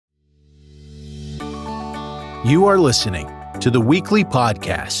You are listening to the weekly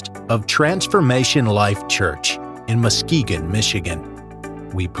podcast of Transformation Life Church in Muskegon, Michigan.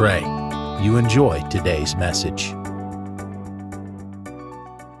 We pray you enjoy today's message. I'm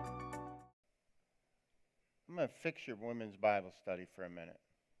going to fix your women's Bible study for a minute.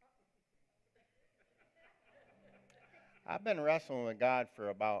 I've been wrestling with God for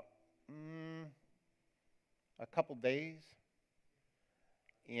about a couple days,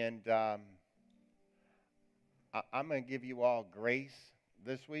 and I'm going to give you all grace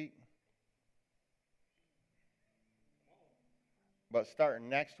this week. But starting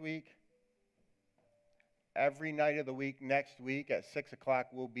next week, every night of the week, next week at 6 o'clock,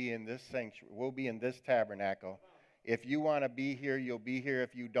 we'll be in this sanctuary. We'll be in this tabernacle. If you want to be here, you'll be here.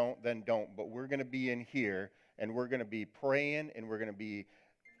 If you don't, then don't. But we're going to be in here, and we're going to be praying, and we're going to be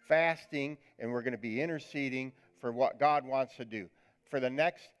fasting, and we're going to be interceding for what God wants to do. For the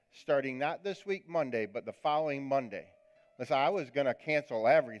next, starting not this week, Monday, but the following Monday. Listen, I was going to cancel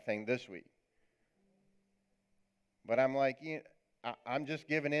everything this week. But I'm like, I'm just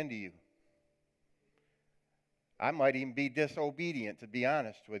giving in to you. I might even be disobedient, to be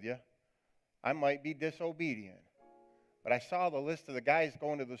honest with you. I might be disobedient. But I saw the list of the guys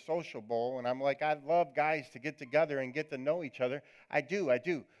going to the social bowl, and I'm like, I love guys to get together and get to know each other. I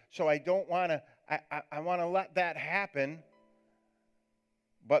do. So I don't want to, I want to let that happen.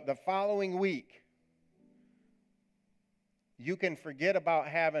 But the following week, you can forget about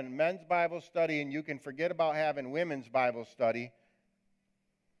having men's Bible study, and you can forget about having women's Bible study.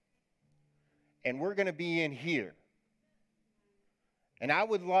 And we're going to be in here. And I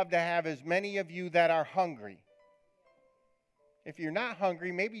would love to have as many of you that are hungry. If you're not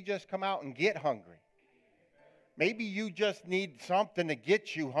hungry, maybe just come out and get hungry. Maybe you just need something to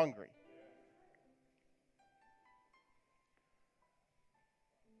get you hungry.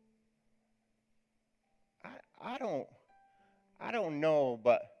 I don't know,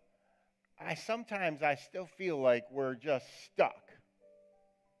 but sometimes I still feel like we're just stuck.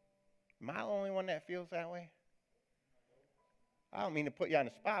 Am I the only one that feels that way? I don't mean to put you on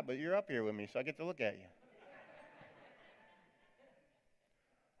the spot, but you're up here with me, so I get to look at you.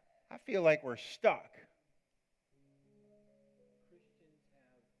 I feel like we're stuck. Christians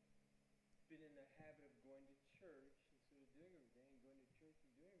have been in the habit of going to church instead of doing everything, going to church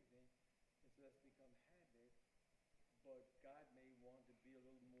and doing everything, and so that's become habit. But God may want to be a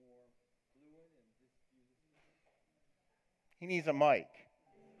little more fluent and just use it. He needs a mic.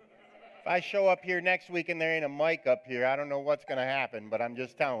 If I show up here next week and there ain't a mic up here, I don't know what's going to happen, but I'm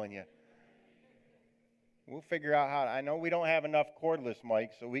just telling you. We'll figure out how. I know we don't have enough cordless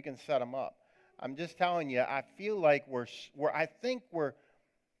mics, so we can set them up. I'm just telling you, I feel like I think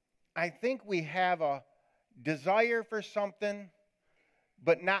we have a desire for something,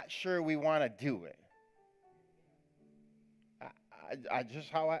 but not sure we want to do it.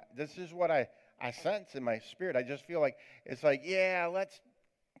 This is what I sense in my spirit. I just feel like it's like, yeah,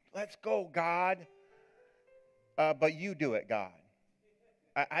 let's go, God. But you do it, God.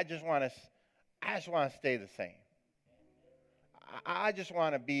 I just want to stay the same. I just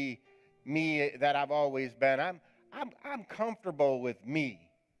want to be me that I've always been. I'm comfortable with me.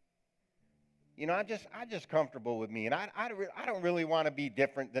 You know, I'm just comfortable with me, and I don't really want to be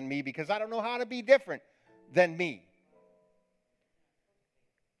different than me because I don't know how to be different than me.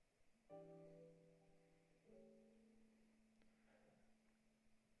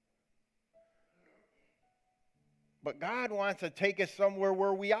 But God wants to take us somewhere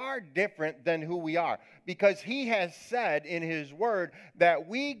where we are different than who we are. Because He has said in His Word that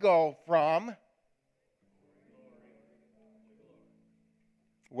we go from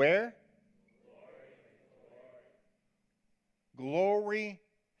where? Glory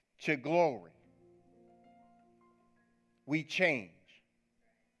to glory. We change.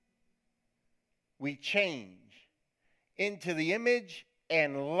 We change into the image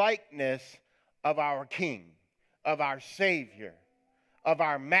and likeness of our King, of our Savior, of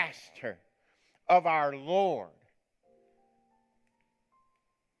our Master, of our Lord.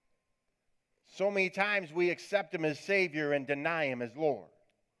 So many times we accept Him as Savior and deny Him as Lord.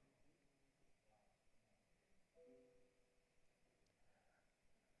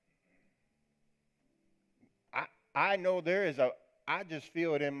 I know I just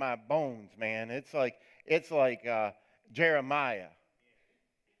feel it in my bones, man. It's like Jeremiah.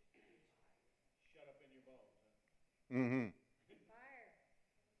 Mm-hmm.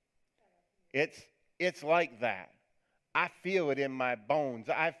 It's like that. I feel it in my bones.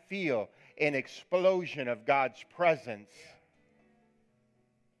 I feel an explosion of God's presence.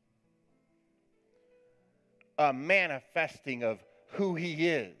 A manifesting of who He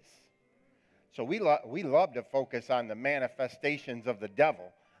is. So we love to focus on the manifestations of the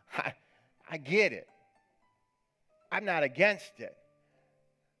devil. I get it. I'm not against it.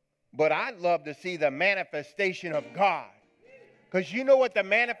 But I'd love to see the manifestation of God. Because you know what the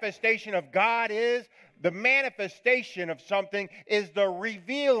manifestation of God is? The manifestation of something is the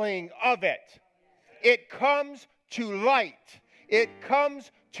revealing of it. It comes to light. It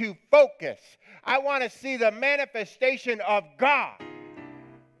comes to focus. I want to see the manifestation of God.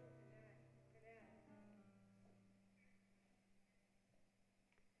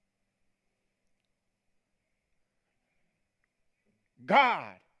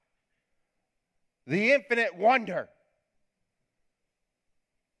 God, the infinite wonder.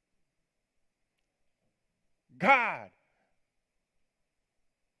 God,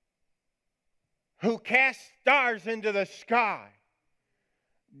 who casts stars into the sky.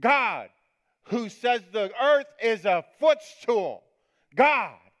 God, who says the earth is a footstool.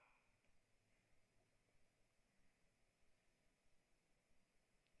 God.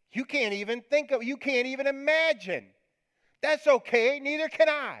 You can't even think of, you can't even imagine. That's okay, neither can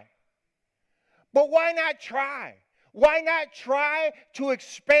I. But why not try? Why not try to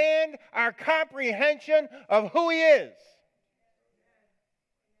expand our comprehension of who He is?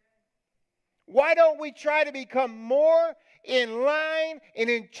 Why don't we try to become more in line and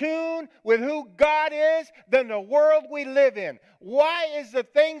in tune with who God is than the world we live in? Why is the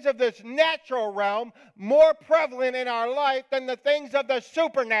things of this natural realm more prevalent in our life than the things of the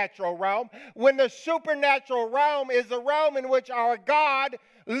supernatural realm, when the supernatural realm is the realm in which our God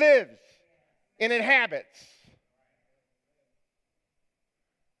lives and inhabits?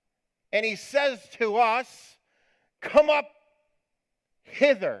 And He says to us, come up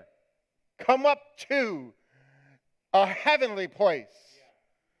hither. Come up to a heavenly place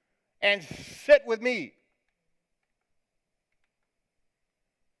and sit with me.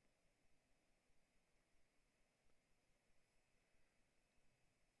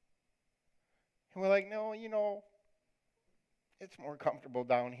 And we're like, no, it's more comfortable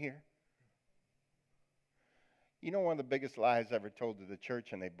down here. You know, one of the biggest lies ever told to the church,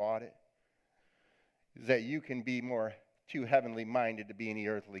 and they bought it, is that you can be more too heavenly minded to be any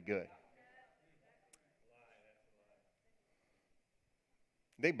earthly good.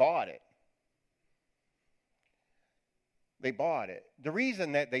 They bought it. They bought it. The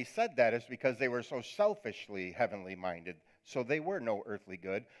reason that they said that is because they were so selfishly heavenly minded. So they were no earthly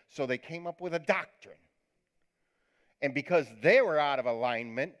good. So they came up with a doctrine. And because they were out of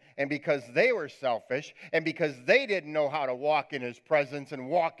alignment, and because they were selfish, and because they didn't know how to walk in His presence and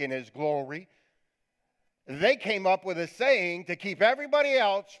walk in His glory, they came up with a saying to keep everybody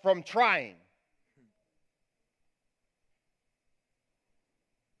else from trying.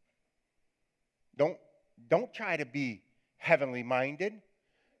 Don't try to be heavenly minded.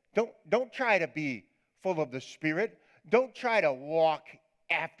 Don't try to be full of the Spirit. Don't try to walk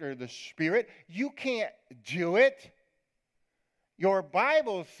after the Spirit. You can't do it. Your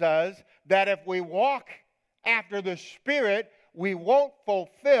Bible says that if we walk after the Spirit, we won't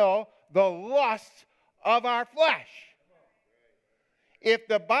fulfill the lusts of our flesh. If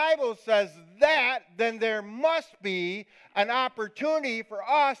the Bible says that, then there must be an opportunity for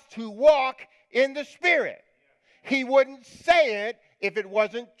us to walk in the Spirit. He wouldn't say it if it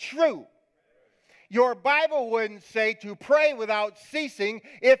wasn't true. Your Bible wouldn't say to pray without ceasing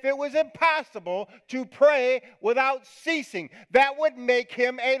if it was impossible to pray without ceasing. That would make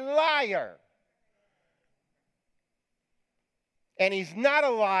Him a liar. And He's not a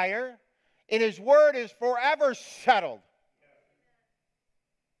liar, and His word is forever settled.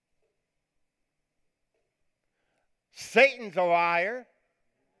 Satan's a liar.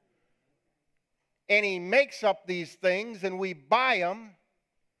 And he makes up these things, and we buy them.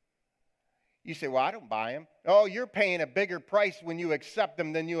 You say, well, I don't buy them. Oh, you're paying a bigger price when you accept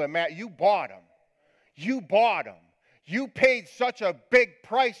them than you imagine. You bought them. You bought them. You paid such a big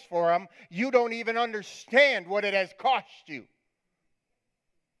price for them, you don't even understand what it has cost you.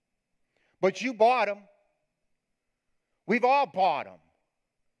 But you bought them. We've all bought them.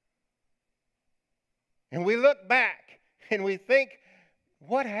 And we look back, and we think,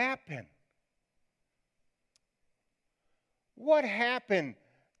 what happened? What happened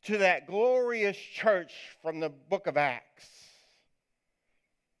to that glorious church from the book of Acts?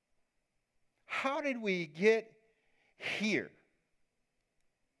 How did we get here?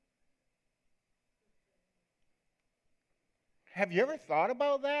 Have you ever thought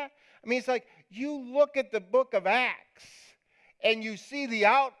about that? I mean, it's like you look at the book of Acts, and you see the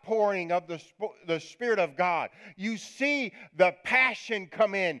outpouring of the Spirit of God. You see the passion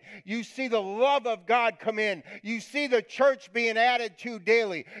come in. You see the love of God come in. You see the church being added to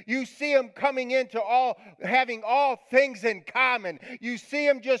daily. You see them coming into having all things in common. You see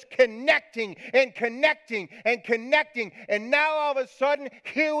them just connecting and connecting and connecting. And now all of a sudden,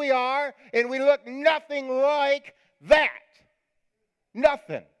 here we are, and we look nothing like that.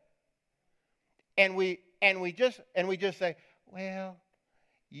 Nothing. And we just say, well,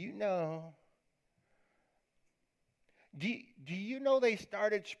 you know. Do you know they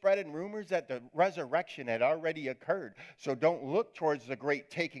started spreading rumors that the resurrection had already occurred? So don't look towards the great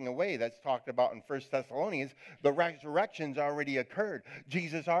taking away that's talked about in 1 Thessalonians. The resurrection's already occurred.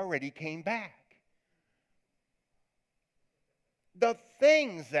 Jesus already came back. The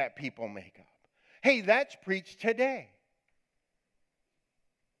things that people make up. Hey, that's preached today.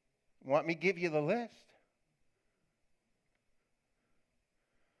 Want me to give you the list?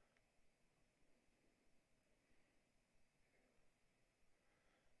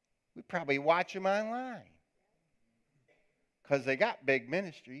 We probably watch them online because they got big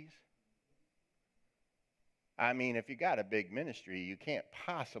ministries. I mean, if you got a big ministry, you can't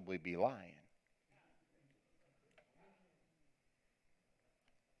possibly be lying.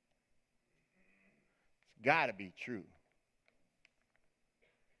 It's got to be true.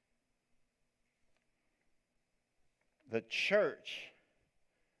 The church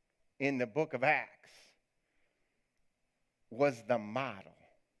in the book of Acts was the model.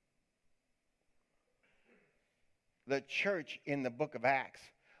 The church in the book of Acts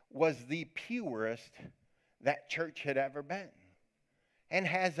was the purest that church had ever been and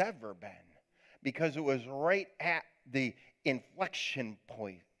has ever been, because it was right at the inflection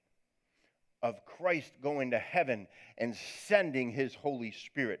point of Christ going to heaven and sending his Holy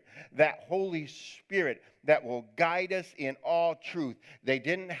Spirit. That Holy Spirit that will guide us in all truth. They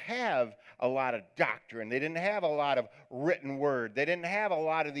didn't have a lot of doctrine. They didn't have a lot of written word. They didn't have a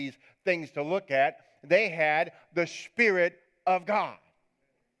lot of these things to look at. They had the Spirit of God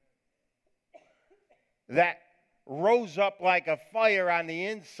that rose up like a fire on the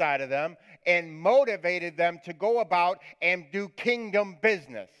inside of them and motivated them to go about and do kingdom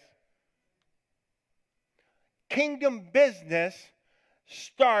business. Kingdom business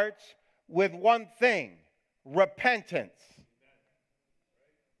starts with one thing: repentance.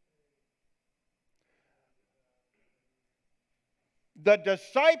 The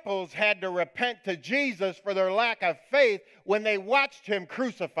disciples had to repent to Jesus for their lack of faith when they watched him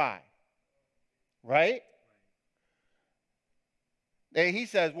crucified. Right? And he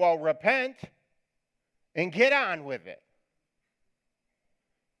says, well, repent and get on with it.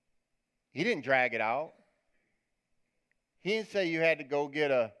 He didn't drag it out. He didn't say you had to go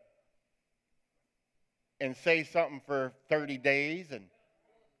and say something for 30 days. And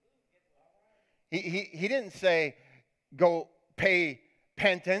he didn't say go pay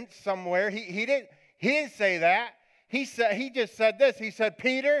penance somewhere. He didn't say that. He just said this. He said,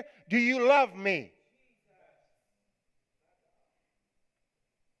 Peter, do you love me?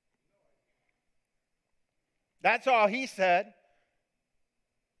 That's all he said.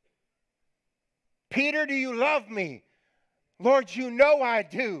 Peter, do you love me? Lord, you know I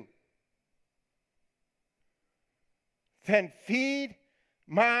do. Then feed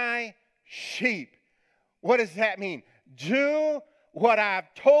my sheep. What does that mean? Do what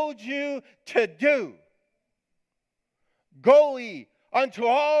I've told you to do. Go ye unto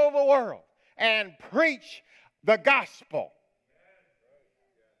all the world and preach the gospel.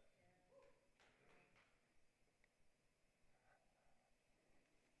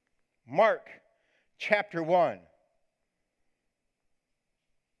 Mark chapter 1.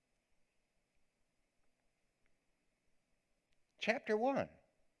 Chapter 1.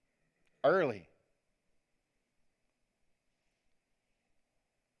 Early.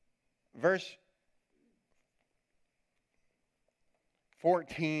 Verse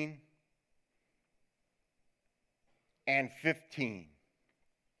 14 and 15.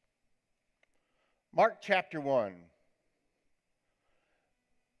 Mark chapter 1.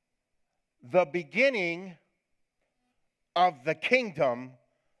 The beginning of the kingdom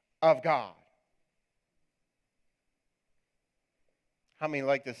of God. How many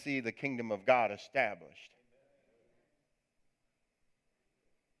like to see the kingdom of God established?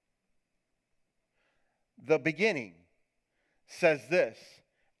 The beginning says this: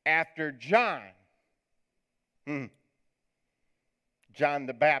 after John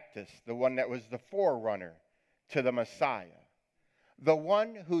the Baptist, the one that was the forerunner to the Messiah, the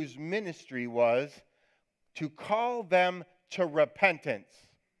one whose ministry was to call them to repentance.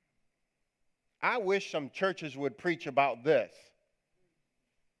 I wish some churches would preach about this.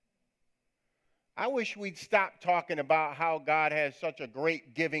 I wish we'd stop talking about how God has such a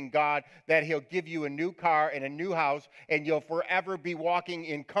great giving God that he'll give you a new car and a new house and you'll forever be walking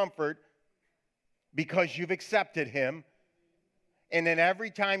in comfort because you've accepted him. And then every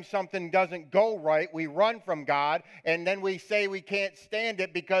time something doesn't go right, we run from God, and then we say we can't stand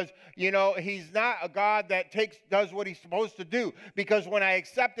it because, he's not a God that does what he's supposed to do. Because when I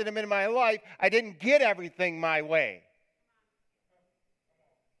accepted him in my life, I didn't get everything my way.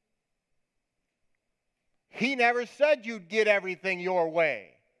 He never said you'd get everything your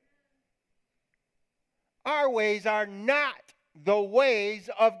way. Our ways are not the ways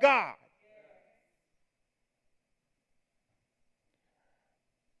of God.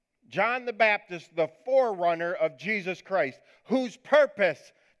 John the Baptist, the forerunner of Jesus Christ, whose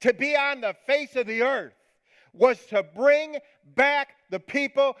purpose to be on the face of the earth was to bring back the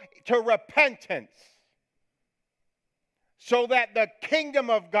people to repentance so that the kingdom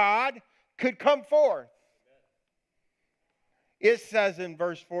of God could come forth. It says in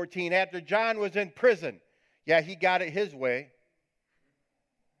verse 14, after John was in prison, he got it his way.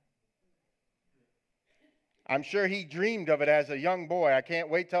 I'm sure he dreamed of it as a young boy. I can't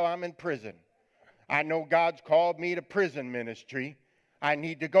wait till I'm in prison. I know God's called me to prison ministry. I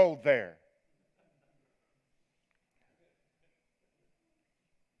need to go there.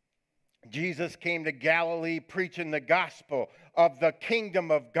 Jesus came to Galilee preaching the gospel of the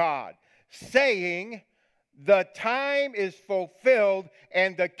kingdom of God, saying, the time is fulfilled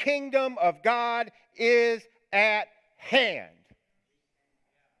and the kingdom of God is at hand.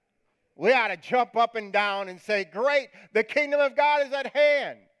 We ought to jump up and down and say, great, the kingdom of God is at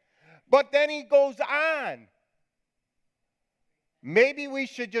hand. But then he goes on. Maybe we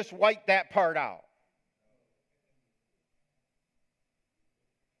should just wipe that part out.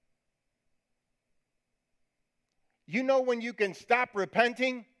 You know when you can stop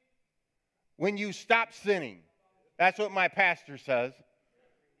repenting? When you stop sinning. That's what my pastor says.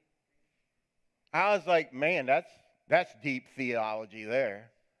 I was like, man, that's deep theology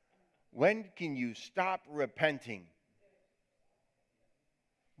there. When can you stop repenting?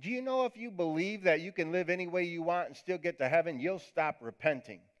 Do you know if you believe that you can live any way you want and still get to heaven, you'll stop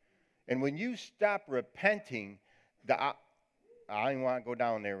repenting. And when you stop repenting, I don't want to go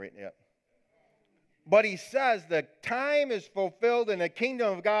down there right yet. But he says the time is fulfilled and the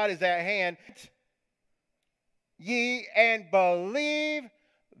kingdom of God is at hand. Ye and believe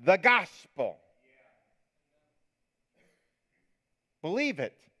the gospel. Believe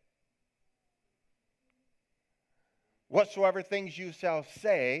it. Whatsoever things you shall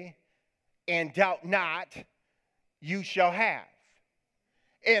say, and doubt not, you shall have.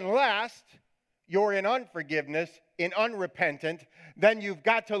 Unless you're in unforgiveness, in unrepentant, then you've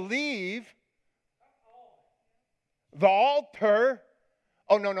got to leave the altar.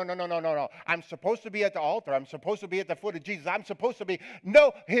 Oh, no. I'm supposed to be at the altar. I'm supposed to be at the foot of Jesus. I'm supposed to be.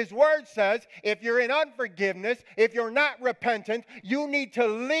 No, his word says if you're in unforgiveness, if you're not repentant, you need to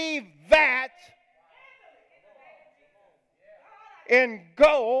leave that and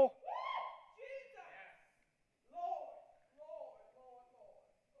go.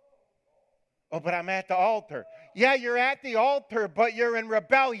 Oh, but I'm at the altar. Yeah, you're at the altar, but you're in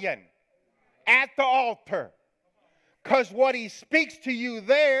rebellion at the altar. Because what he speaks to you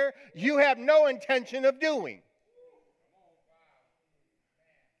there, you have no intention of doing.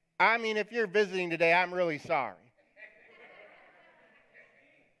 I mean, if you're visiting today, I'm really sorry.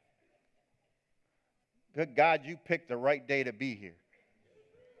 Good God, you picked the right day to be here.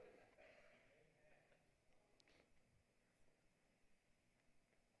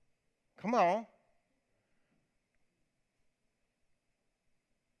 Come on.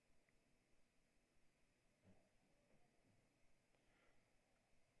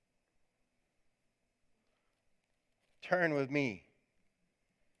 Turn with me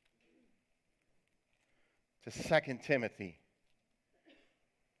to 2 Timothy.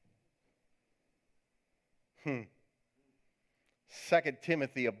 2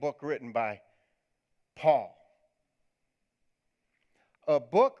 Timothy, a book written by Paul. A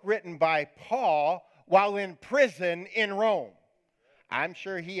book written by Paul while in prison in Rome. I'm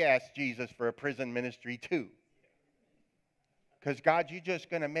sure he asked Jesus for a prison ministry too. Because God, you're just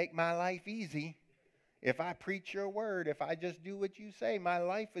going to make my life easy. If I preach your word, if I just do what you say, my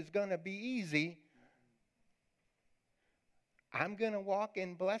life is going to be easy. I'm going to walk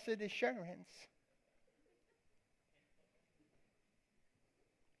in blessed assurance.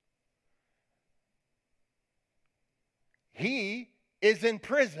 He is in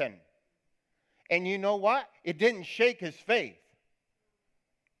prison. And you know what? It didn't shake his faith.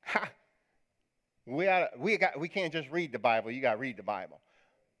 Ha! We can't just read the Bible. You got to read the Bible,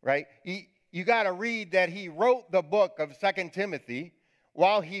 right? you got to read that he wrote the book of 2 Timothy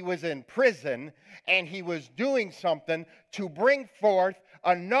while he was in prison, and he was doing something to bring forth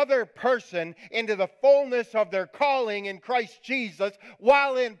another person into the fullness of their calling in Christ Jesus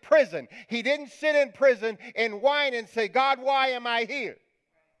while in prison. He didn't sit in prison and whine and say, God, why am I here?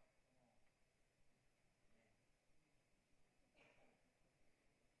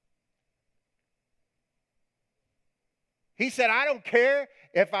 He said, I don't care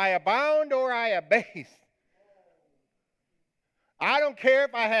if I abound or I abase. I don't care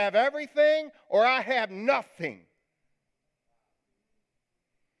if I have everything or I have nothing.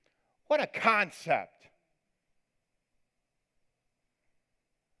 What a concept.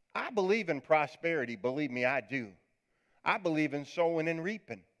 I believe in prosperity. Believe me, I do. I believe in sowing and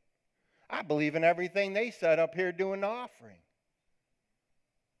reaping. I believe in everything they set up here doing the offering.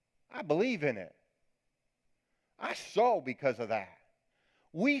 I believe in it. I sow because of that.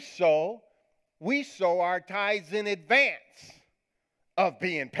 We sow our tithes in advance of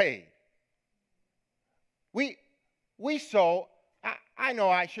being paid. We sow, I know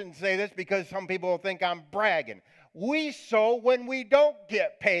I shouldn't say this because some people will think I'm bragging. We sow when we don't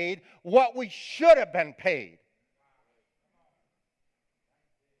get paid what we should have been paid.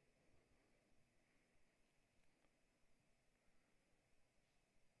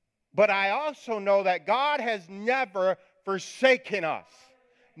 But I also know that God has never forsaken us.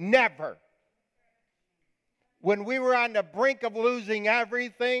 Never. When we were on the brink of losing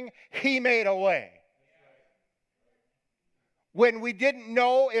everything, He made a way. When we didn't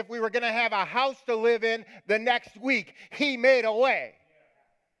know if we were going to have a house to live in the next week, He made a way.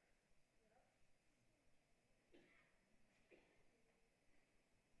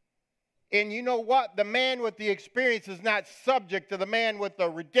 And you know what? The man with the experience is not subject to the man with the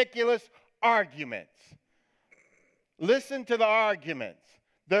ridiculous arguments. Listen to the arguments.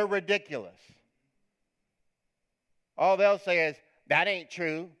 They're ridiculous. All they'll say is, that ain't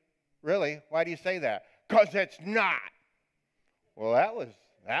true. Really? Why do you say that? Because it's not. Well,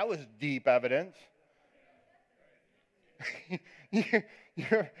 that was deep evidence. you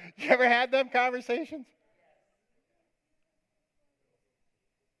ever had them conversations?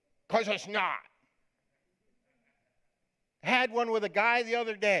 Because it's not. Had one with a guy the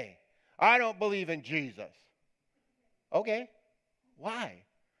other day. I don't believe in Jesus. Okay. Why?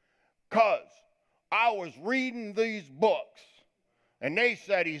 Because I was reading these books, and they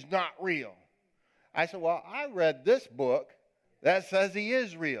said he's not real. I said, well, I read this book that says he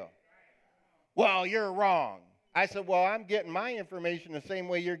is real. Well, you're wrong. I said, well, I'm getting my information the same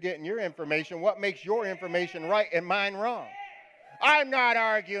way you're getting your information. What makes your information right and mine wrong? I'm not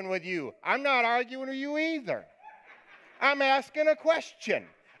arguing with you. I'm not arguing with you either. I'm asking a question.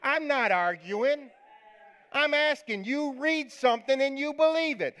 I'm not arguing. I'm asking, you read something and you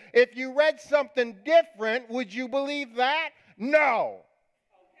believe it. If you read something different, would you believe that? No.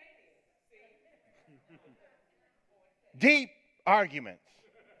 Deep arguments.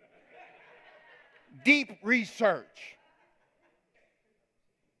 Deep research.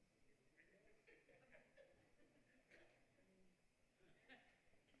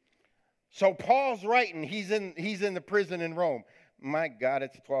 So Paul's writing, he's in the prison in Rome. My God,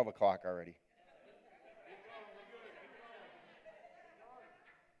 it's 12 o'clock already.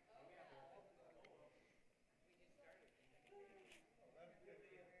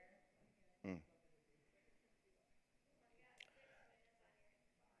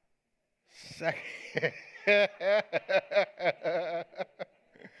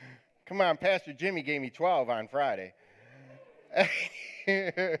 Come on, Pastor Jimmy gave me 12 on Friday. I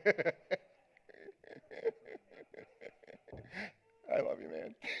love you,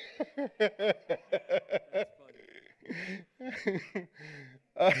 man. That's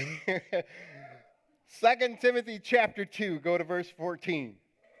funny. 2 Timothy chapter 2, go to verse 14.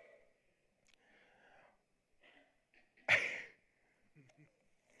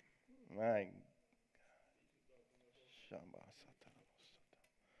 My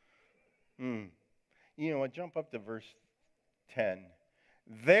You know what? Jump up to verse 10.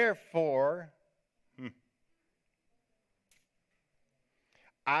 Therefore,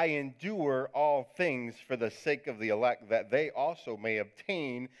 I endure all things for the sake of the elect, that they also may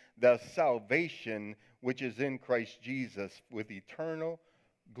obtain the salvation which is in Christ Jesus with eternal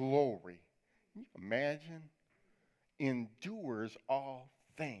glory. Can you imagine? Endures all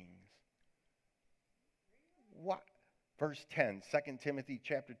things. What? Verse 10, 2 Timothy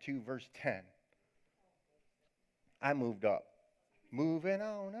chapter 2, verse 10. I moved up. Moving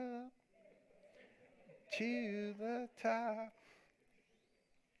on up to the top.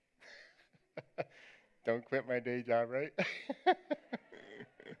 Don't quit my day job, right?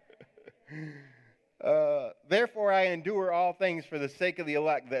 Therefore I endure all things for the sake of the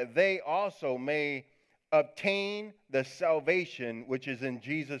elect, that they also may obtain the salvation which is in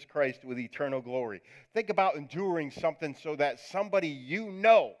Jesus Christ with eternal glory. Think about enduring something so that somebody you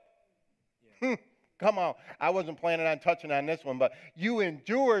know. Come on. I wasn't planning on touching on this one, but you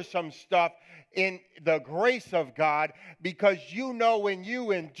endure some stuff in the grace of God because you know when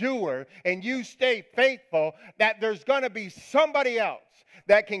you endure and you stay faithful that there's going to be somebody else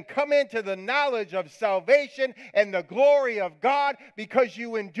that can come into the knowledge of salvation and the glory of God because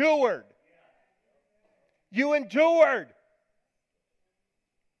you endured. You endured.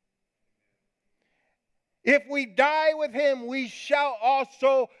 If we die with him, we shall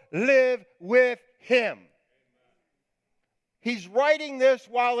also live with him. He's writing this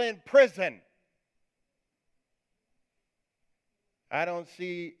while in prison. I don't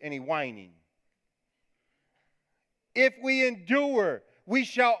see any whining. If we endure, we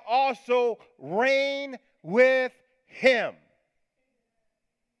shall also reign with him.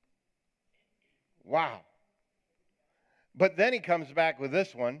 Wow. But then he comes back with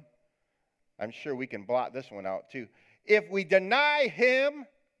this one. I'm sure we can blot this one out too. If we deny him,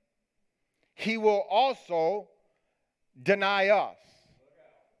 he will also deny us.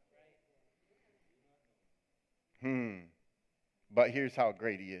 But here's how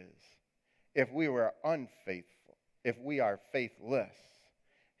great he is. If we were unfaithful, if we are faithless,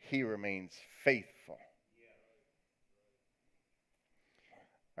 he remains faithful.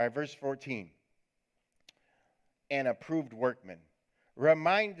 All right, verse 14. An approved workman.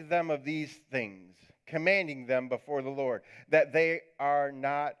 Remind them of these things, commanding them before the Lord, that they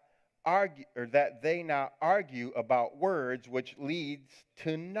not argue about words which leads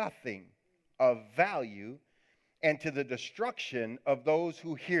to nothing of value and to the destruction of those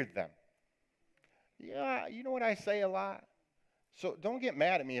who hear them. Yeah, you know what I say a lot? So don't get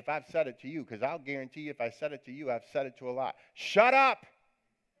mad at me if I've said it to you, because I'll guarantee you if I said it to you, I've said it to a lot. Shut up!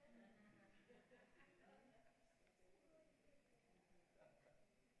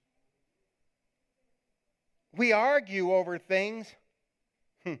 We argue over things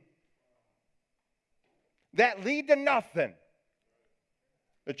that lead to nothing.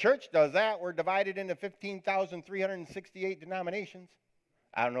 The church does that. We're divided into 15,368 denominations.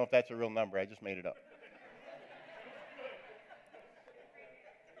 I don't know if that's a real number. I just made it up.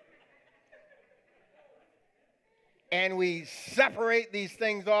 And we separate these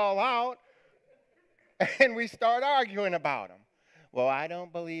things all out, and we start arguing about them. Well, I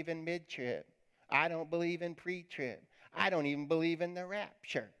don't believe in mid-trib. I don't believe in pre-trib. I don't even believe in the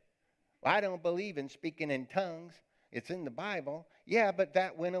rapture. Well, I don't believe in speaking in tongues. It's in the Bible. Yeah, but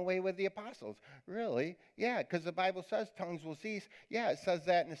that went away with the apostles. Really? Yeah, because the Bible says tongues will cease. Yeah, it says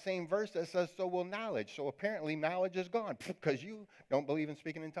that in the same verse that says so will knowledge. So apparently knowledge is gone because you don't believe in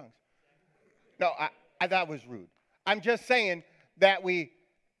speaking in tongues. No, that was rude. I'm just saying that we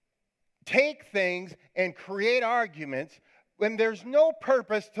take things and create arguments when there's no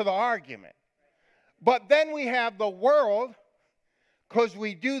purpose to the argument. But then we have the world, because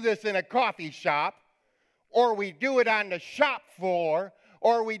we do this in a coffee shop, or we do it on the shop floor,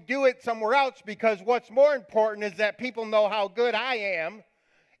 or we do it somewhere else, because what's more important is that people know how good I am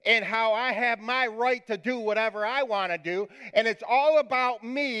and how I have my right to do whatever I want to do, and it's all about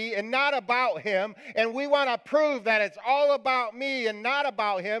me and not about him, and we want to prove that it's all about me and not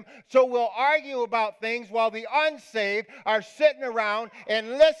about him, so we'll argue about things while the unsaved are sitting around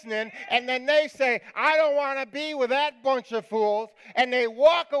and listening, and then they say, I don't want to be with that bunch of fools, and they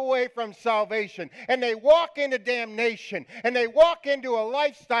walk away from salvation, and they walk into damnation, and they walk into a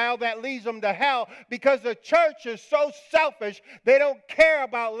lifestyle that leads them to hell, because the church is so selfish, they don't care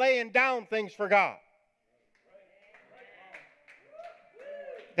about laying down things for God.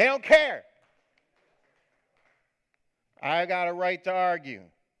 They don't care. I got a right to argue.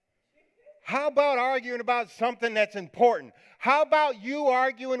 How about arguing about something that's important? How about you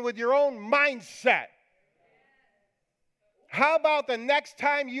arguing with your own mindset? How about the next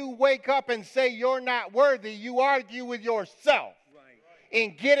time you wake up and say you're not worthy, you argue with yourself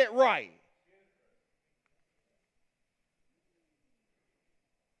and get it right?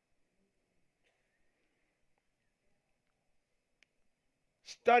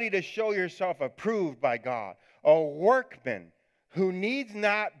 Study to show yourself approved by God, a workman who needs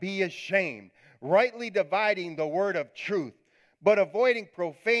not be ashamed, rightly dividing the word of truth, but avoiding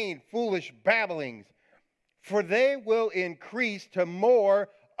profane, foolish babblings, for they will increase to more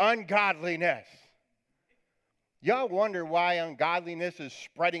ungodliness. Y'all wonder why ungodliness is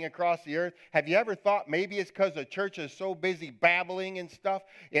spreading across the earth? Have you ever thought maybe it's because the church is so busy babbling and stuff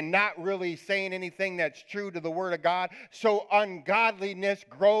and not really saying anything that's true to the Word of God? So ungodliness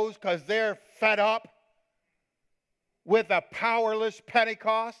grows because they're fed up with a powerless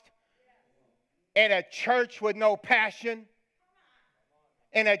Pentecost and a church with no passion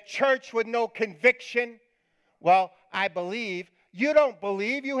and a church with no conviction. Well, I believe. You don't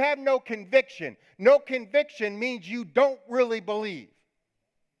believe, you have no conviction. No conviction means you don't really believe.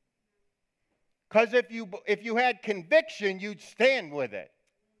 Because if you had conviction, you'd stand with it.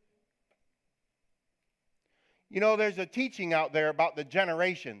 You know, there's a teaching out there about the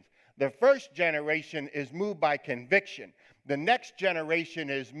generations. The first generation is moved by conviction. The next generation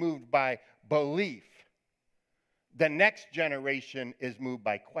is moved by belief. The next generation is moved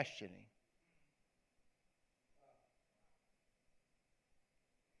by questioning.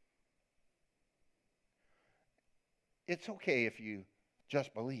 It's okay if you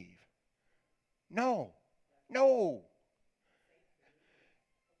just believe. No.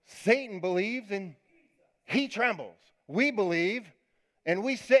 Satan believes and he trembles. We believe and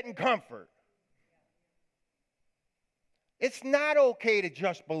we sit in comfort. It's not okay to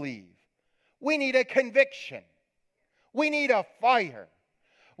just believe. We need a conviction. We need a fire.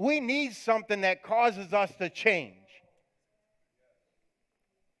 We need something that causes us to change.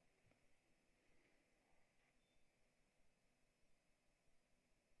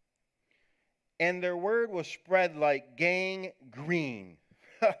 And their word was spread like gangrene.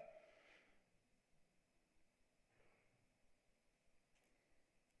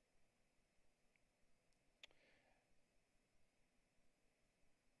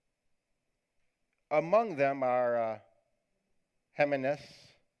 Among them are Hymenaeus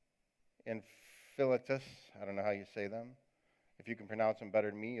and Philetus. I don't know how you say them. If you can pronounce them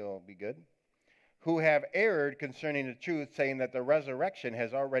better than me, you'll be good. Who have erred concerning the truth, saying that the resurrection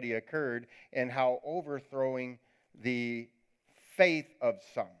has already occurred, and how overthrowing the faith of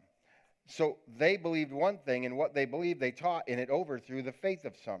some. So they believed one thing, and what they believed they taught, and it overthrew the faith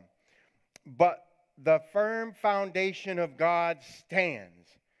of some. But the firm foundation of God stands,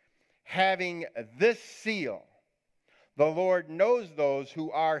 having this seal: the Lord knows those who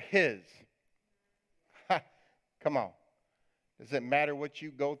are his. Come on. Does it matter what you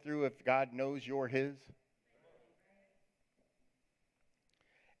go through if God knows you're his?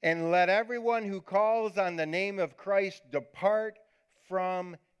 And let everyone who calls on the name of Christ depart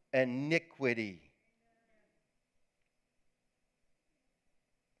from iniquity.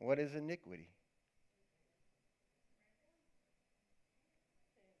 What is iniquity?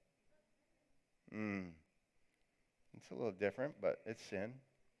 It's a little different, but it's sin.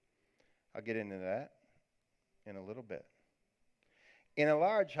 I'll get into that in a little bit. In a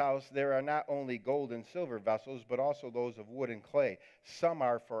large house, there are not only gold and silver vessels, but also those of wood and clay. Some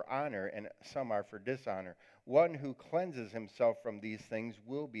are for honor, and some are for dishonor. One who cleanses himself from these things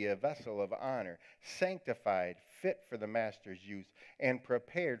will be a vessel of honor, sanctified, fit for the master's use, and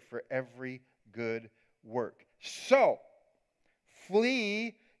prepared for every good work. So,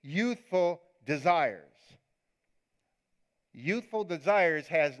 flee youthful desires. Youthful desires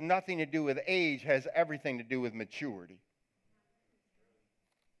has nothing to do with age, has everything to do with maturity.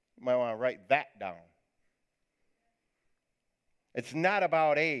 You might want to write that down. It's not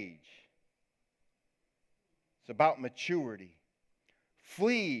about age. It's about maturity.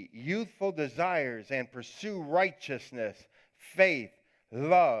 Flee youthful desires and pursue righteousness, faith,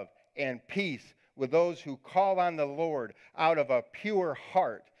 love, and peace with those who call on the Lord out of a pure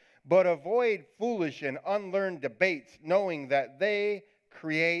heart. But avoid foolish and unlearned debates, knowing that they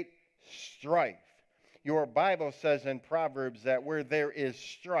create strife. Your Bible says in Proverbs that where there is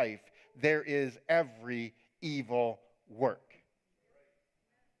strife, there is every evil work.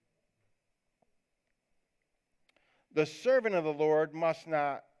 The servant of the Lord must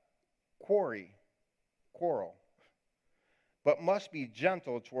not quarrel, but must be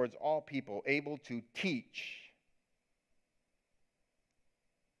gentle towards all people, able to teach,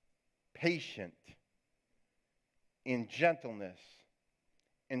 patient, in gentleness,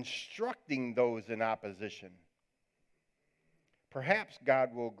 instructing those in opposition. Perhaps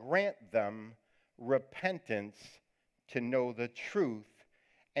God will grant them repentance to know the truth,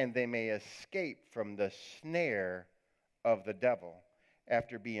 and they may escape from the snare of the devil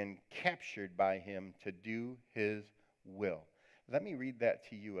after being captured by him to do his will. Let me read that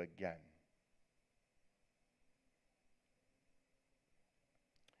to you again.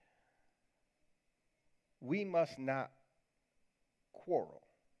 We must not quarrel,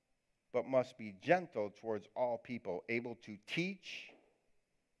 but must be gentle towards all people, able to teach,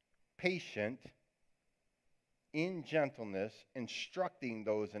 patient, in gentleness, instructing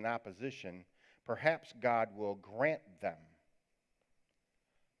those in opposition, perhaps God will grant them.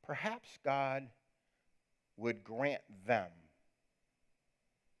 Perhaps God would grant them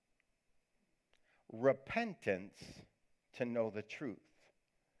repentance to know the truth,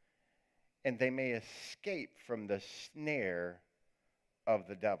 and they may escape from the snare of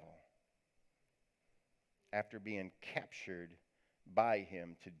the devil after being captured by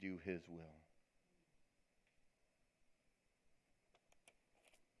him to do his will.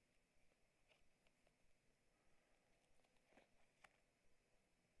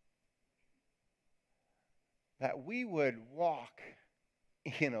 That we would walk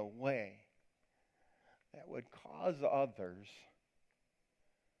in a way that would cause others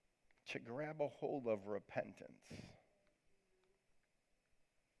to grab a hold of repentance.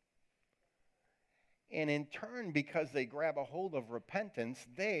 And in turn, because they grab a hold of repentance,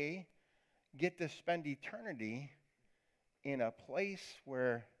 they get to spend eternity in a place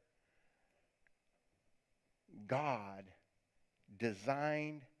where God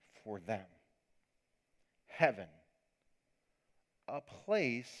designed for them. Heaven. A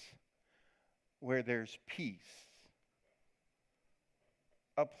place where there's peace.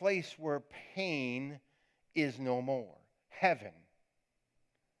 A place where pain is no more. Heaven.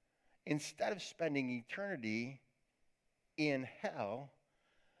 Instead of spending eternity in hell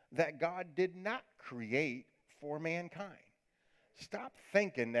that God did not create for mankind. Stop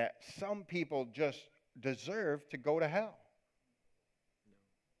thinking that some people just deserve to go to hell.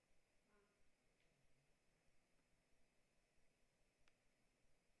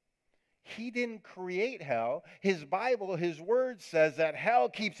 He didn't create hell. His Bible, his word says that hell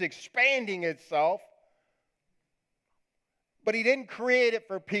keeps expanding itself. But he didn't create it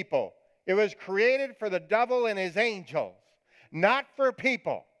for people. It was created for the devil and his angels, not for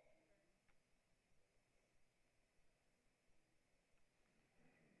people.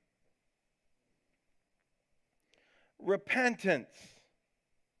 Repentance.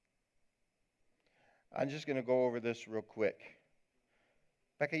 I'm just going to go over this real quick.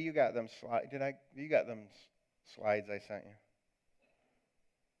 Becca, you got them slides. You got them slides I sent you?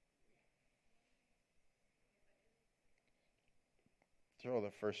 Throw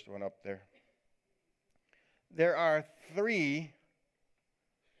the first one up there. There are 3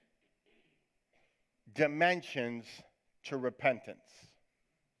 dimensions to repentance.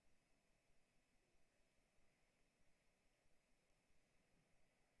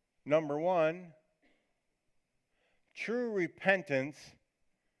 Number 1, true repentance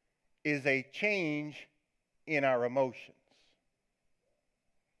is a change in our emotions.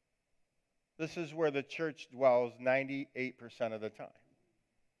 This is where the church dwells 98% of the time.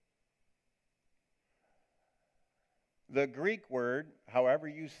 The Greek word, however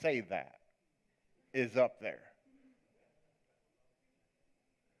you say that, is up there.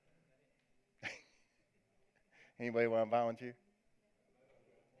 Anybody want to volunteer?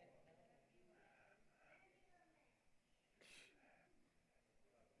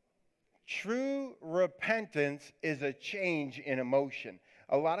 True repentance is a change in emotion.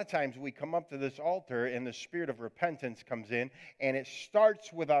 A lot of times we come up to this altar and the spirit of repentance comes in, and it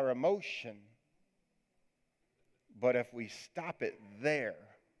starts with our emotion. But if we stop it there,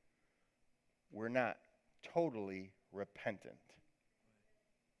 we're not totally repentant.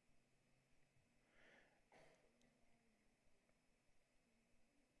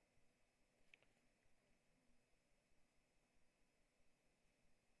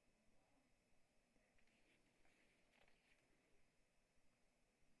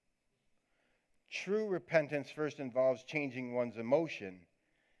 True repentance first involves changing one's emotion.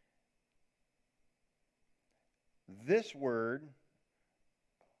 This word,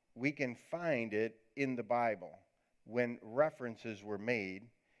 we can find it in the Bible when references were made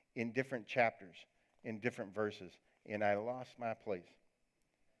in different chapters, in different verses. And I lost my place.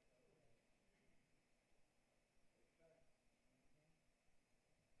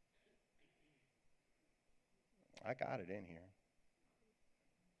 I got it in here.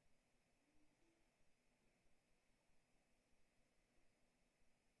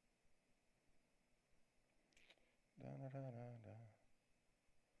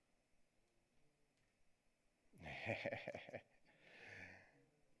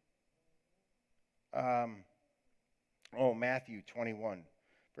 Matthew 21,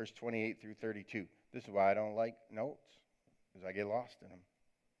 verse 28 through 32. This is why I don't like notes, because I get lost in them.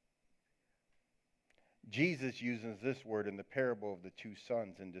 Jesus uses this word in the parable of the 2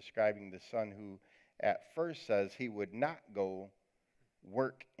 sons in describing the son who at first says he would not go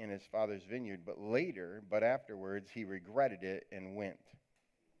work in his father's vineyard, but afterwards he regretted it and went.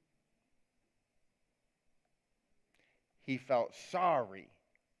 He felt sorry.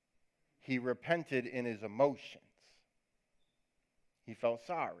 He repented in his emotions. He felt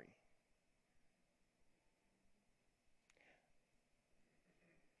sorry.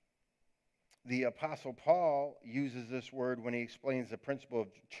 The Apostle Paul uses this word when he explains the principle of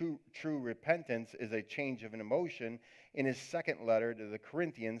true repentance is a change of an emotion in his second letter to the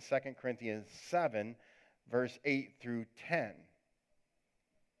Corinthians, 2 Corinthians 7, verse 8 through 10.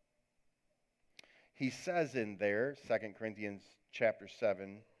 He says in there, 2 Corinthians chapter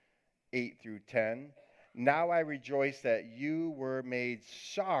 7, 8 through 10, now I rejoice that you were made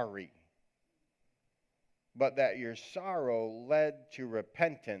sorry, but that your sorrow led to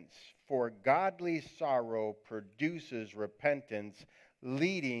repentance. For godly sorrow produces repentance,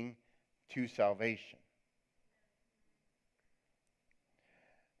 leading to salvation.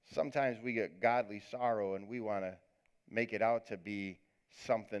 Sometimes we get godly sorrow and we want to make it out to be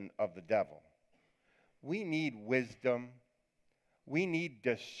something of the devil. We need wisdom. We need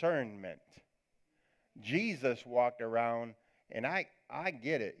discernment. Jesus walked around, and I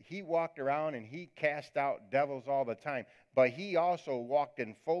get it. He walked around and he cast out devils all the time. But he also walked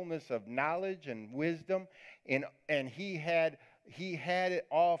in fullness of knowledge and wisdom, and he had it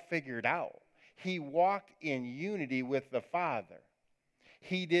all figured out. He walked in unity with the Father.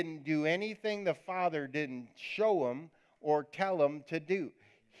 He didn't do anything the Father didn't show him or tell him to do.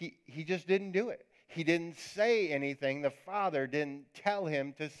 He just didn't do it. He didn't say anything the Father didn't tell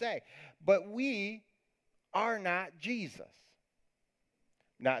him to say. But we are not Jesus.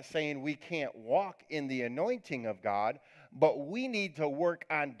 Not saying we can't walk in the anointing of God, but we need to work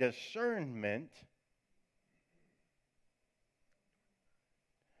on discernment,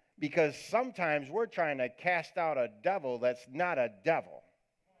 because sometimes we're trying to cast out a devil that's not a devil.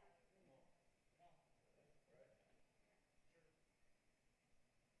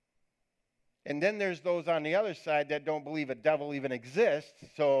 And then there's those on the other side that don't believe a devil even exists,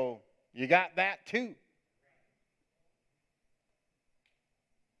 so you got that too.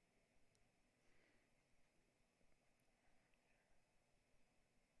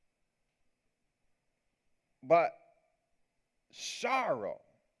 But sorrow,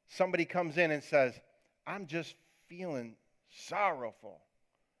 somebody comes in and says, I'm just feeling sorrowful.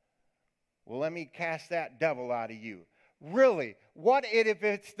 Well, let me cast that devil out of you. Really, what if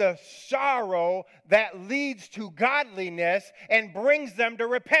it's the sorrow that leads to godliness and brings them to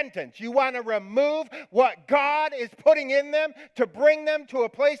repentance? You want to remove what God is putting in them to bring them to a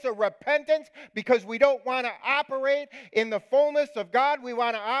place of repentance because we don't want to operate in the fullness of God. We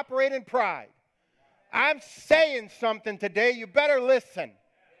want to operate in pride. I'm saying something today. You better listen.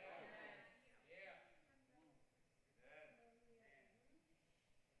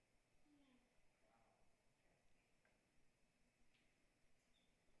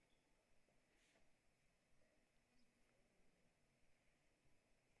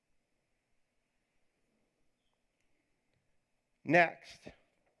 Next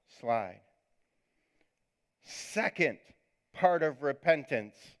slide. Second part of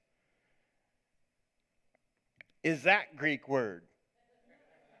repentance is that Greek word.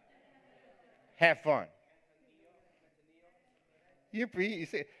 Have fun. You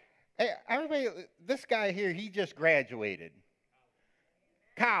see, hey, everybody, this guy here, he just graduated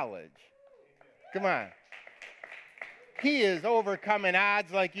college. Come on. He is overcoming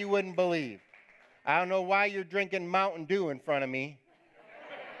odds like you wouldn't believe. I don't know why you're drinking Mountain Dew in front of me.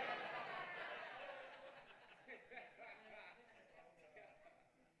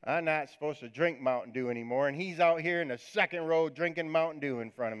 I'm not supposed to drink Mountain Dew anymore, and he's out here in the second row drinking Mountain Dew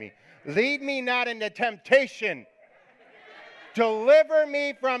in front of me. Lead me not into temptation. Deliver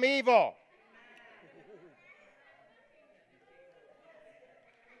me from evil.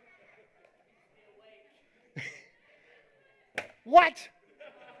 What?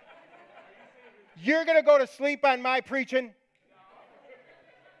 You're going to go to sleep on my preaching?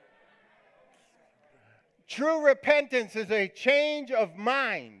 True repentance is a change of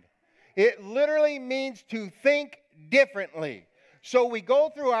mind. It literally means to think differently. So we go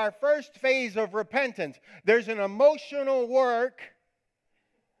through our first phase of repentance. There's an emotional work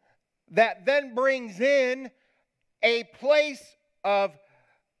that then brings in a place of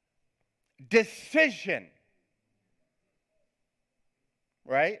decision.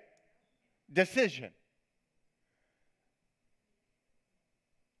 Right? Decision.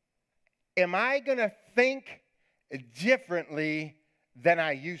 Am I going to think differently than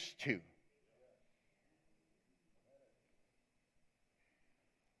I used to?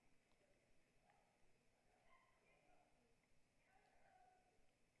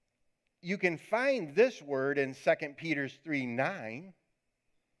 You can find this word in 2 Peter 3:9.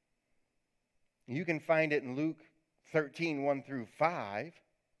 You can find it in Luke 13, 1 through 5.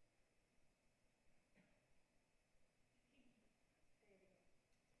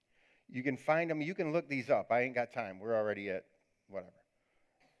 You can find them. You can look these up. I ain't got time. We're already at whatever.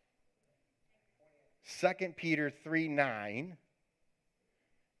 2 Peter 3, 9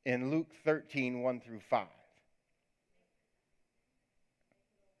 and Luke 13, 1 through 5.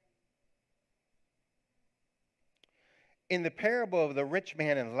 In the parable of the rich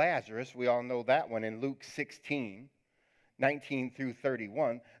man and Lazarus, we all know that one in Luke 16, 19 through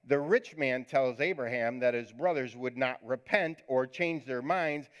 31, the rich man tells Abraham that his brothers would not repent or change their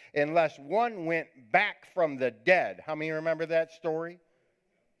minds unless one went back from the dead. How many remember that story?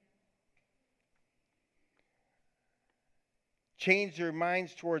 Change their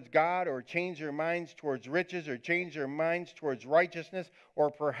minds towards God, or change their minds towards riches, or change their minds towards righteousness,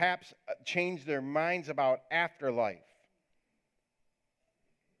 or perhaps change their minds about afterlife.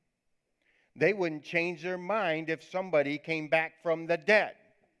 They wouldn't change their mind if somebody came back from the dead.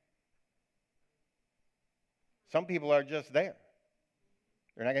 Some people are just there.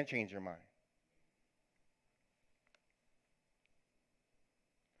 They're not going to change their mind.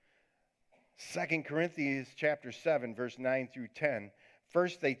 Second Corinthians chapter 7, verse 9 through 10.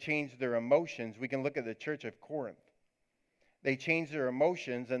 First, they changed their emotions. We can look at the church of Corinth. They changed their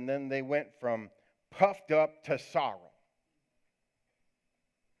emotions, and then they went from puffed up to sorrow.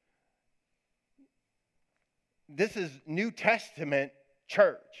 This is New Testament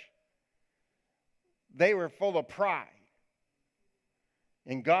church. They were full of pride.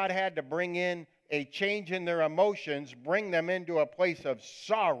 And God had to bring in a change in their emotions, bring them into a place of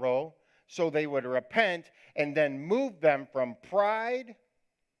sorrow so they would repent, and then move them from pride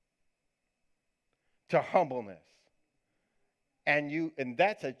to humbleness. And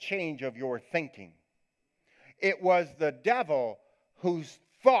that's a change of your thinking. It was the devil whose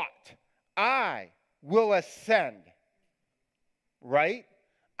thought, I will ascend. Right?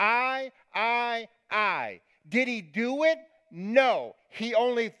 I. Did he do it? No. He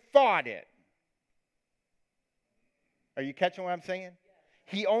only thought it. Are you catching what I'm saying?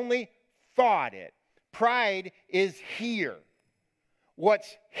 He only thought it. Pride is here.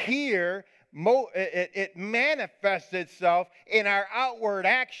 What's here, it manifests itself in our outward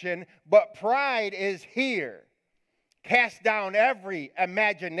action, but pride is here. Cast down every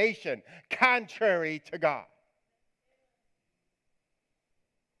imagination contrary to God.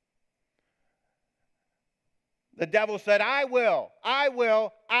 The devil said, I will.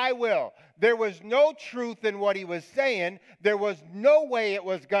 There was no truth in what he was saying. There was no way it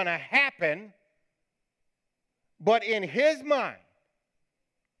was going to happen. But in his mind,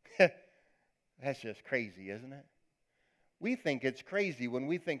 that's just crazy, isn't it? We think it's crazy when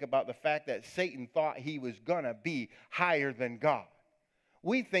we think about the fact that Satan thought he was going to be higher than God.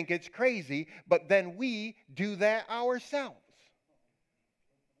 We think it's crazy, but then we do that ourselves.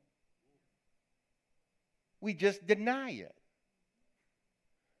 We just deny it.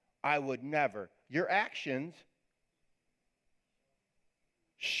 I would never. Your actions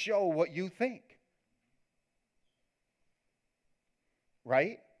show what you think.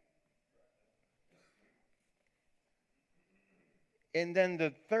 Right? And then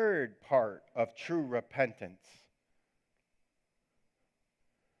the third part of true repentance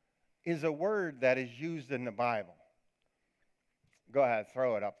is a word that is used in the Bible. Go ahead,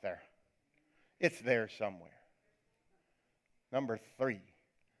 throw it up there. It's there somewhere. Number 3.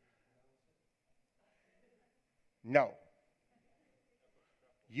 No.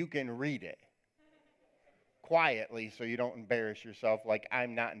 You can read it quietly so you don't embarrass yourself like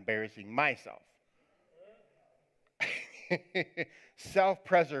I'm not embarrassing myself.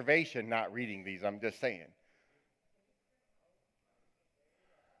 Self-preservation, not reading these, I'm just saying.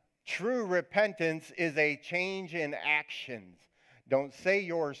 True repentance is a change in actions. Don't say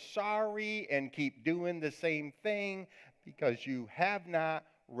you're sorry and keep doing the same thing because you have not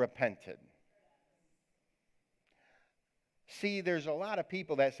repented. See, there's a lot of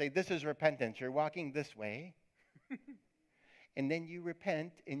people that say this is repentance. You're walking this way, and then you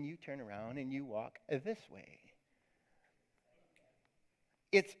repent and you turn around and you walk this way.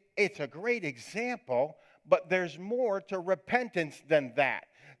 It's a great example, but there's more to repentance than that.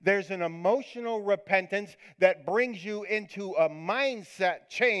 There's an emotional repentance that brings you into a mindset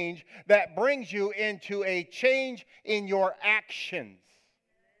change, that brings you into a change in your actions.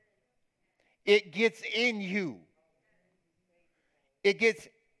 It gets in you. It gets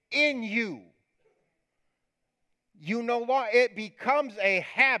in you. You no longer, it becomes a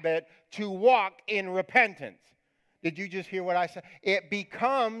habit to walk in repentance. Did you just hear what I said? It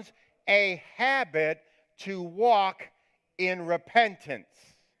becomes a habit to walk in repentance.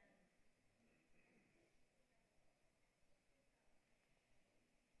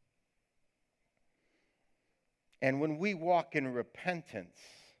 And when we walk in repentance,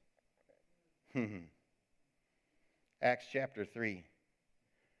 Acts chapter 3,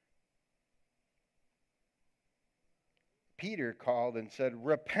 Peter called and said,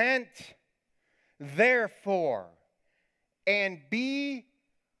 repent, therefore, and be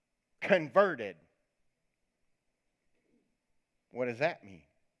converted. What does that mean?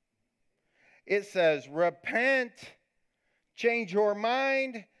 It says, repent, change your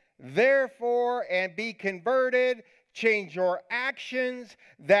mind, therefore, and be converted. Change your actions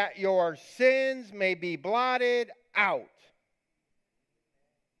that your sins may be blotted out.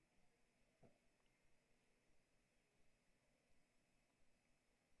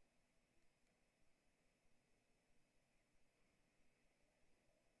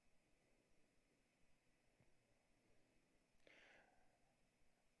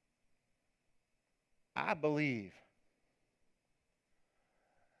 I believe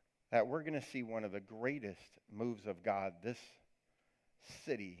that we're going to see one of the greatest moves of God this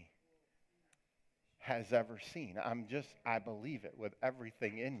city has ever seen. I believe it with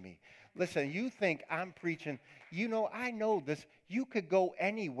everything in me. Listen, you think I'm preaching, I know this. You could go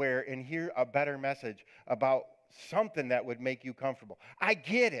anywhere and hear a better message about something that would make you comfortable. I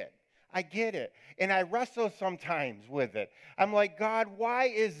get it. And I wrestle sometimes with it. I'm like, God, why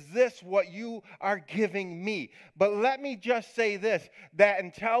is this what you are giving me? But let me just say this, that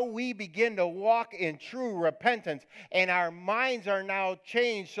until we begin to walk in true repentance and our minds are now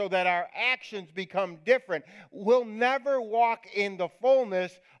changed so that our actions become different, we'll never walk in the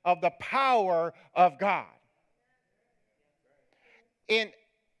fullness of the power of God. And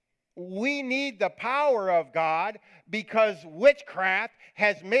we need the power of God because witchcraft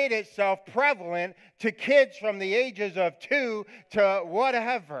has made itself prevalent to kids from the ages of 2 to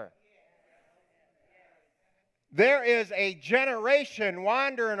whatever. There is a generation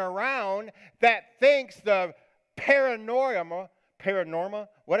wandering around that thinks the paranormal,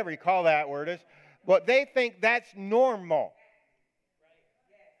 whatever you call that word is, but they think that's normal.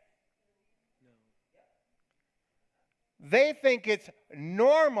 They think it's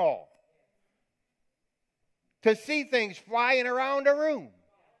normal to see things flying around a room.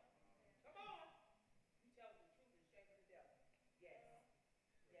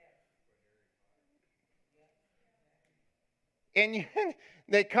 And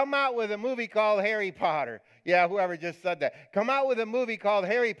they come out with a movie called Harry Potter. Yeah, whoever just said that. Come out with a movie called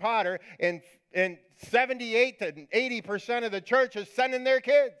Harry Potter, and 78 to 80% of the church is sending their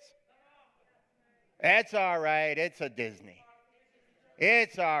kids. That's all right. It's a Disney.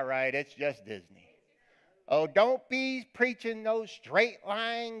 It's all right. It's just Disney. Oh, don't be preaching no straight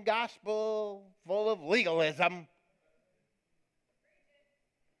line gospel full of legalism.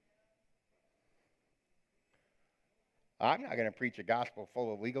 I'm not going to preach a gospel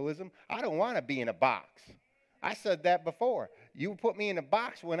full of legalism. I don't want to be in a box. I said that before. You put me in a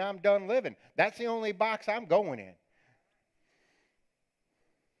box when I'm done living. That's the only box I'm going in.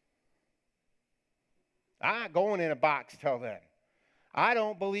 I'm not going in a box till then. I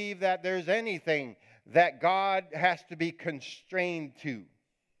don't believe that there's anything that God has to be constrained to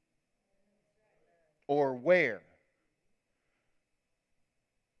or where.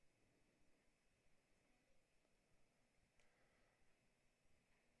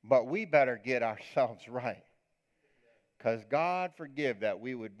 But we better get ourselves right. Because God forgive that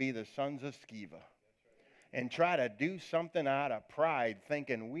we would be the sons of Sceva and try to do something out of pride,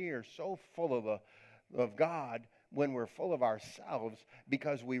 thinking we are so full of God when we're full of ourselves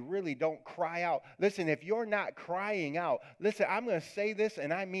because we really don't cry out. Listen, if you're not crying out, listen, I'm going to say this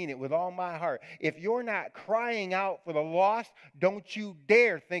and I mean it with all my heart. If you're not crying out for the lost, don't you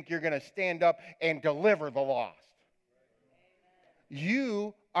dare think you're going to stand up and deliver the lost.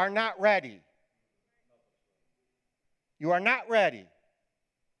 You are not ready. You are not ready.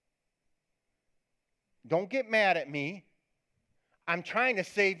 Don't get mad at me. I'm trying to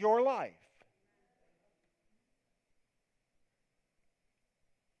save your life.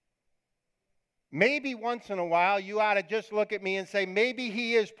 Maybe once in a while you ought to just look at me and say, maybe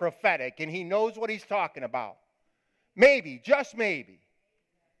he is prophetic and he knows what he's talking about. Maybe, just maybe.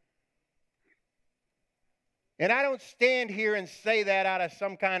 And I don't stand here and say that out of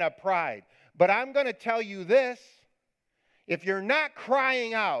some kind of pride. But I'm going to tell you this. If you're not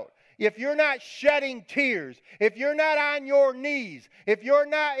crying out, if you're not shedding tears, if you're not on your knees, if you're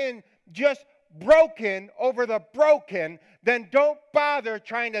not in just broken over the broken, then don't bother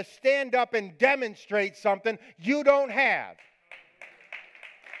trying to stand up and demonstrate something you don't have.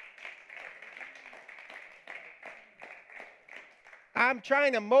 I'm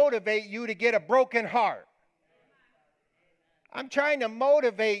trying to motivate you to get a broken heart. I'm trying to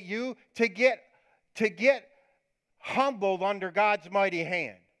motivate you to get humbled under God's mighty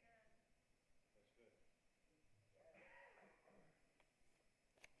hand.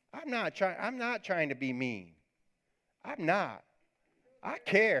 I'm not trying to be mean. I'm not. I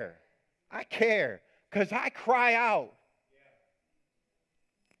care. I care because I cry out.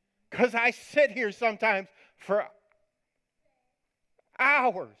 Because I sit here sometimes for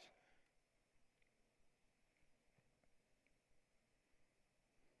hours.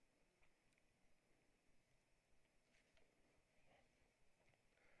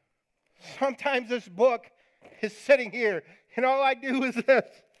 Sometimes this book is sitting here, and all I do is this.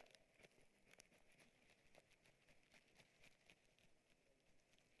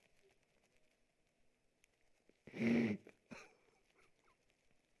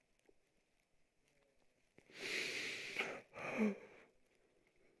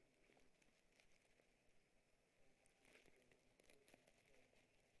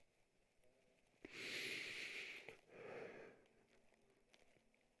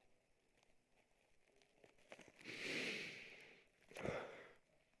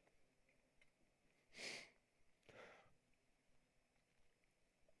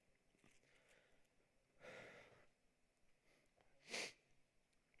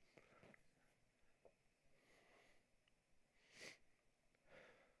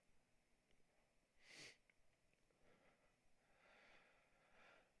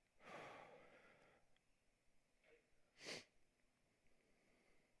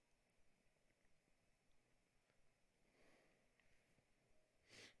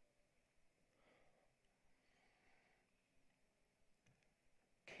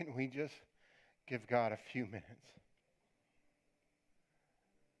 Can we just give God a few minutes?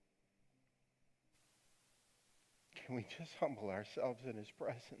 Can we just humble ourselves in His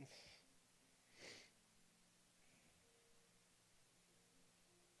presence?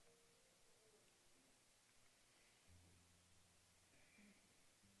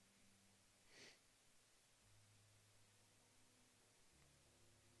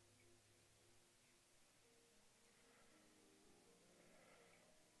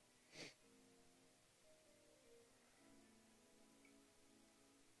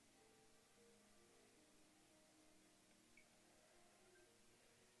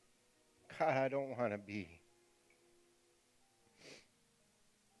 God, I don't want to be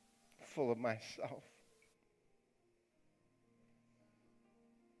full of myself.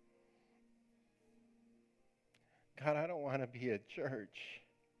 God, I don't want to be a church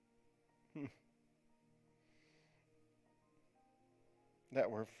that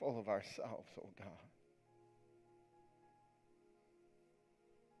we're full of ourselves, oh God.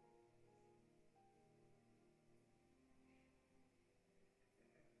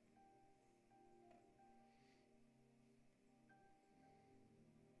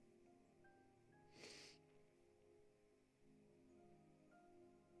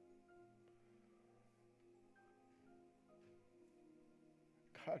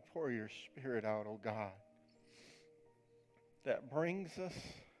 God, pour your Spirit out, oh God, that brings us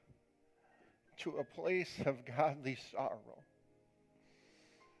to a place of godly sorrow,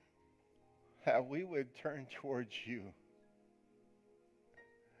 that we would turn towards you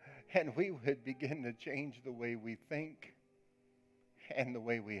and we would begin to change the way we think and the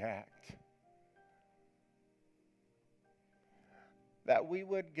way we act. That we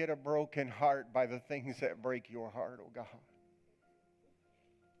would get a broken heart by the things that break your heart, oh God.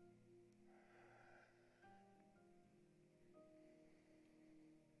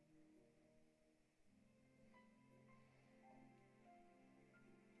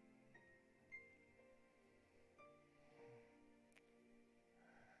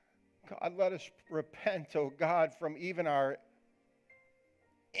 God, let us repent, oh God, from even our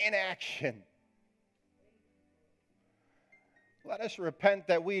inaction. Let us repent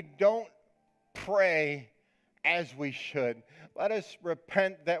that we don't pray as we should. Let us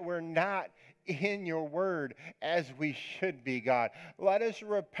repent that we're not in your word as we should be, God. Let us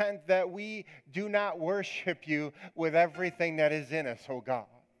repent that we do not worship you with everything that is in us, oh God.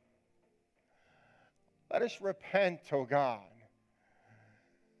 Let us repent, oh God.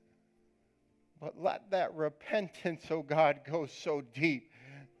 But let that repentance, oh God, go so deep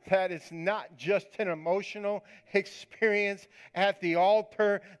that it's not just an emotional experience at the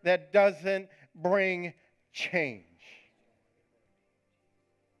altar that doesn't bring change.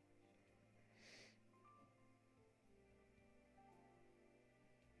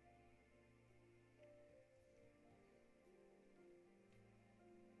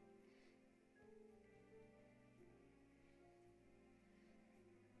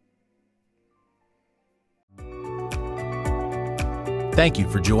 Thank you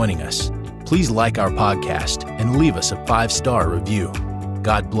for joining us. Please like our podcast and leave us a 5-star review.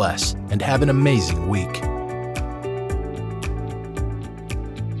 God bless and have an amazing week.